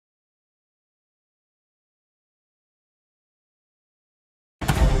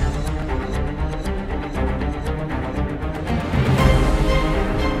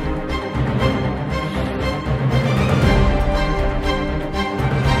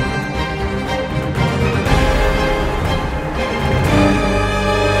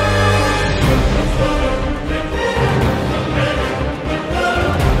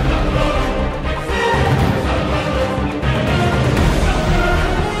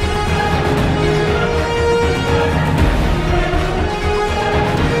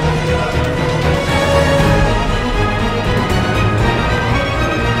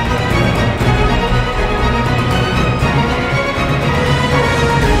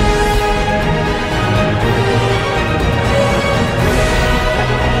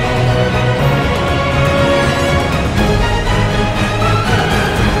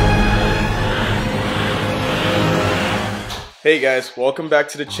Hey guys, welcome back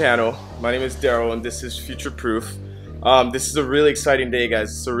to the channel. My name is Daryl and this is Future Proof. This is a really exciting day, guys.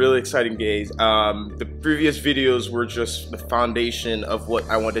 It's a really exciting day. The previous videos were just the foundation of what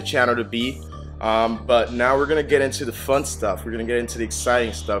I want the channel to be. But now we're gonna get into the fun stuff. We're gonna get into the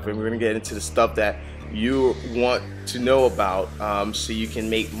exciting stuff, and we're gonna get into the stuff that you want to know about, so you can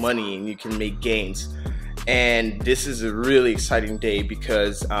make money and you can make gains. And this is a really exciting day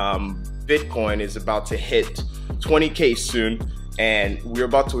because Bitcoin is about to hit 20K soon, and we're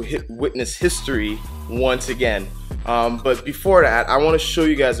about to witness history once again. But before that, I want to show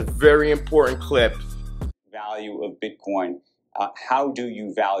you guys a very important clip. Value of Bitcoin. How do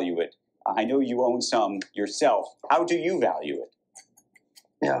you value it? I know you own some yourself. How do you value it?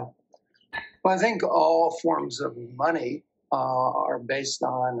 Yeah. Well, I think all forms of money are based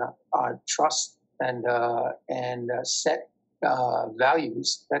on trust and set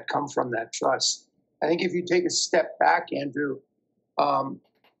values that come from that trust. I think if you take a step back, Andrew,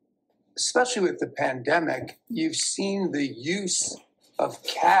 especially with the pandemic, you've seen the use of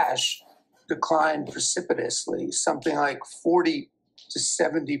cash decline precipitously. Something like 40 to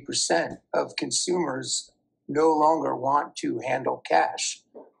 70% of consumers no longer want to handle cash.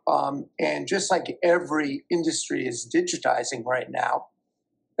 And just like every industry is digitizing right now,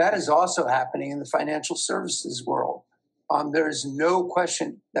 that is also happening in the financial services world. There's no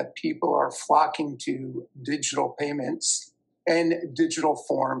question that people are flocking to digital payments and digital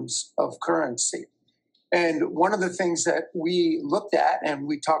forms of currency. And one of the things that we looked at, and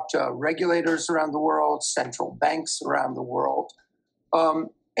we talked to regulators around the world, central banks around the world, and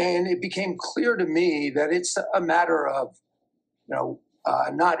it became clear to me that it's a matter of,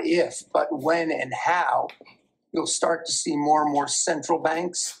 not if, but when and how you'll start to see more and more central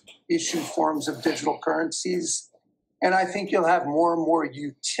banks issue forms of digital currencies. And I think you'll have more and more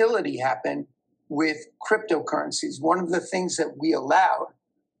utility happen with cryptocurrencies. One of the things that we allowed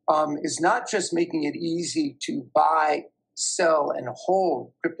is not just making it easy to buy, sell, and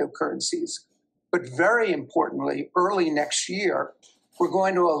hold cryptocurrencies, but very importantly, early next year, we're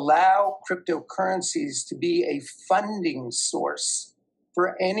going to allow cryptocurrencies to be a funding source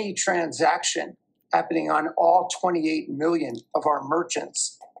for any transaction happening on all 28 million of our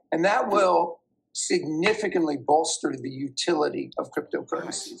merchants. And that will significantly bolster the utility of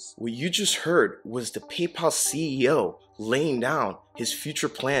cryptocurrencies. What you just heard was the PayPal CEO laying down his future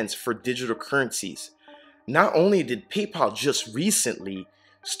plans for digital currencies. Not only did PayPal just recently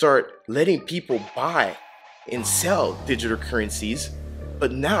start letting people buy and sell digital currencies,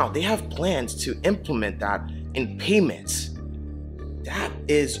 but now they have plans to implement that in payments. That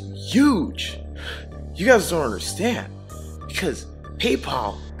is huge. You guys don't understand, because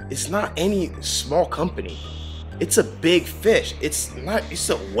PayPal is not any small company. It's a big fish. It's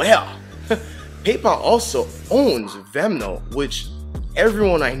a whale. PayPal also owns Venmo, which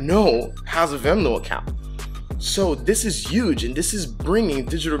everyone I know has a Venmo account. So this is huge, and this is bringing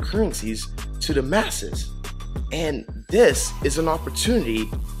digital currencies to the masses. And this is an opportunity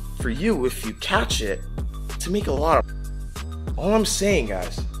for you, if you catch it, to make a lot of. All I'm saying,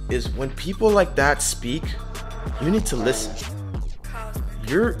 guys, is when people like that speak, you need to listen.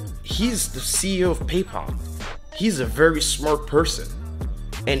 He's the CEO of PayPal. He's a very smart person.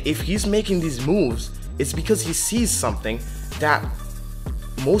 And if he's making these moves, it's because he sees something that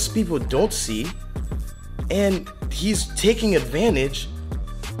most people don't see, and he's taking advantage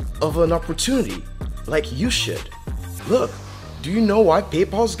of an opportunity like you should. Look, do you know why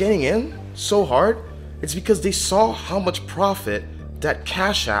PayPal's getting in so hard? It's because they saw how much profit that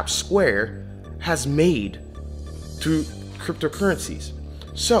Cash App Square has made through cryptocurrencies.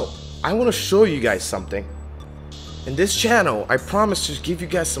 So I want to show you guys something. In this channel, I promise to give you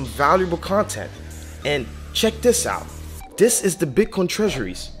guys some valuable content. And check this out. This is the Bitcoin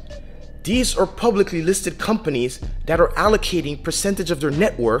treasuries. These are publicly listed companies that are allocating percentage of their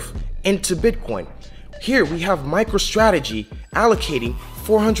net worth into Bitcoin. Here we have MicroStrategy allocating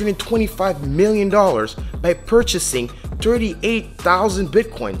 $425 million by purchasing 38,000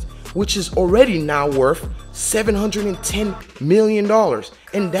 Bitcoins, which is already now worth $710 million,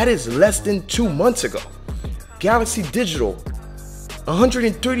 and that is less than 2 months ago. Galaxy Digital,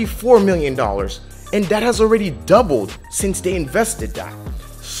 $134 million, and that has already doubled since they invested that.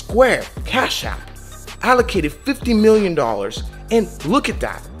 Square, Cash App, allocated $50 million, and look at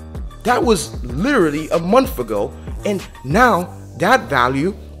that. That was literally a month ago, and now that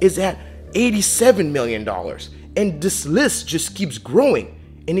value is at $87 million. And this list just keeps growing,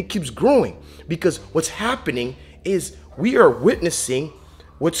 and it keeps growing, because what's happening is we are witnessing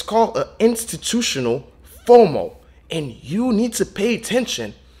what's called an institutional FOMO, and you need to pay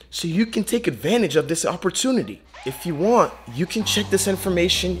attention so you can take advantage of this opportunity. If you want, you can check this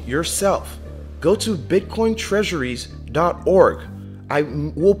information yourself. Go to bitcointreasuries.org. I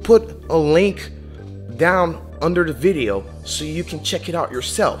will put a link down under the video so you can check it out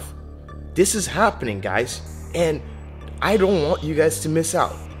yourself. This is happening, guys, and I don't want you guys to miss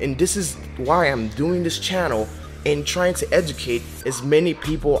out. And this is why I'm doing this channel and trying to educate as many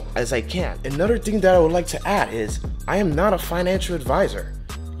people as I can. Another thing that I would like to add is I am not a financial advisor.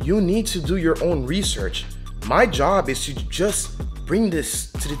 You need to do your own research. My job is to just bring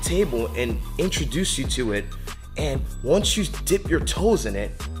this to the table and introduce you to it. And once you dip your toes in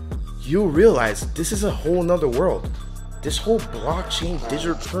it, you'll realize this is a whole nother world. This whole blockchain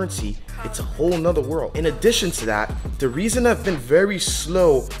digital currency, it's a whole nother world. In addition to that, the reason I've been very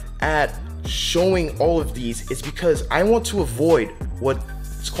slow at showing all of these is because I want to avoid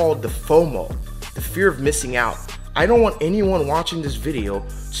what's called the FOMO, the fear of missing out. I don't want anyone watching this video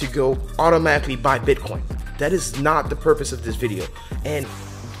to go automatically buy Bitcoin. That is not the purpose of this video. And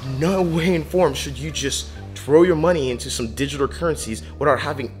no way in form should you just throw your money into some digital currencies without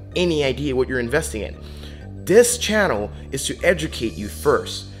having any idea what you're investing in. This channel is to educate you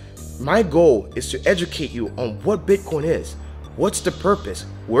first. My goal is to educate you on what Bitcoin is, what's the purpose,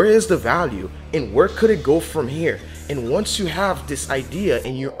 where is the value, and where could it go from here. And once you have this idea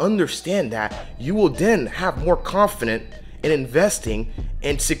and you understand that, you will then have more confidence in investing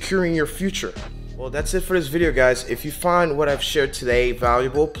and securing your future. Well, that's it for this video, guys. If you find what I've shared today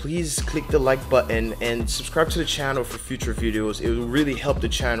valuable, please click the like button and subscribe to the channel for future videos. It will really help the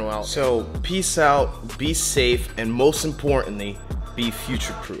channel out. So peace out, be safe, and most importantly, be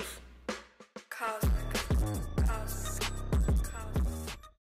future proof.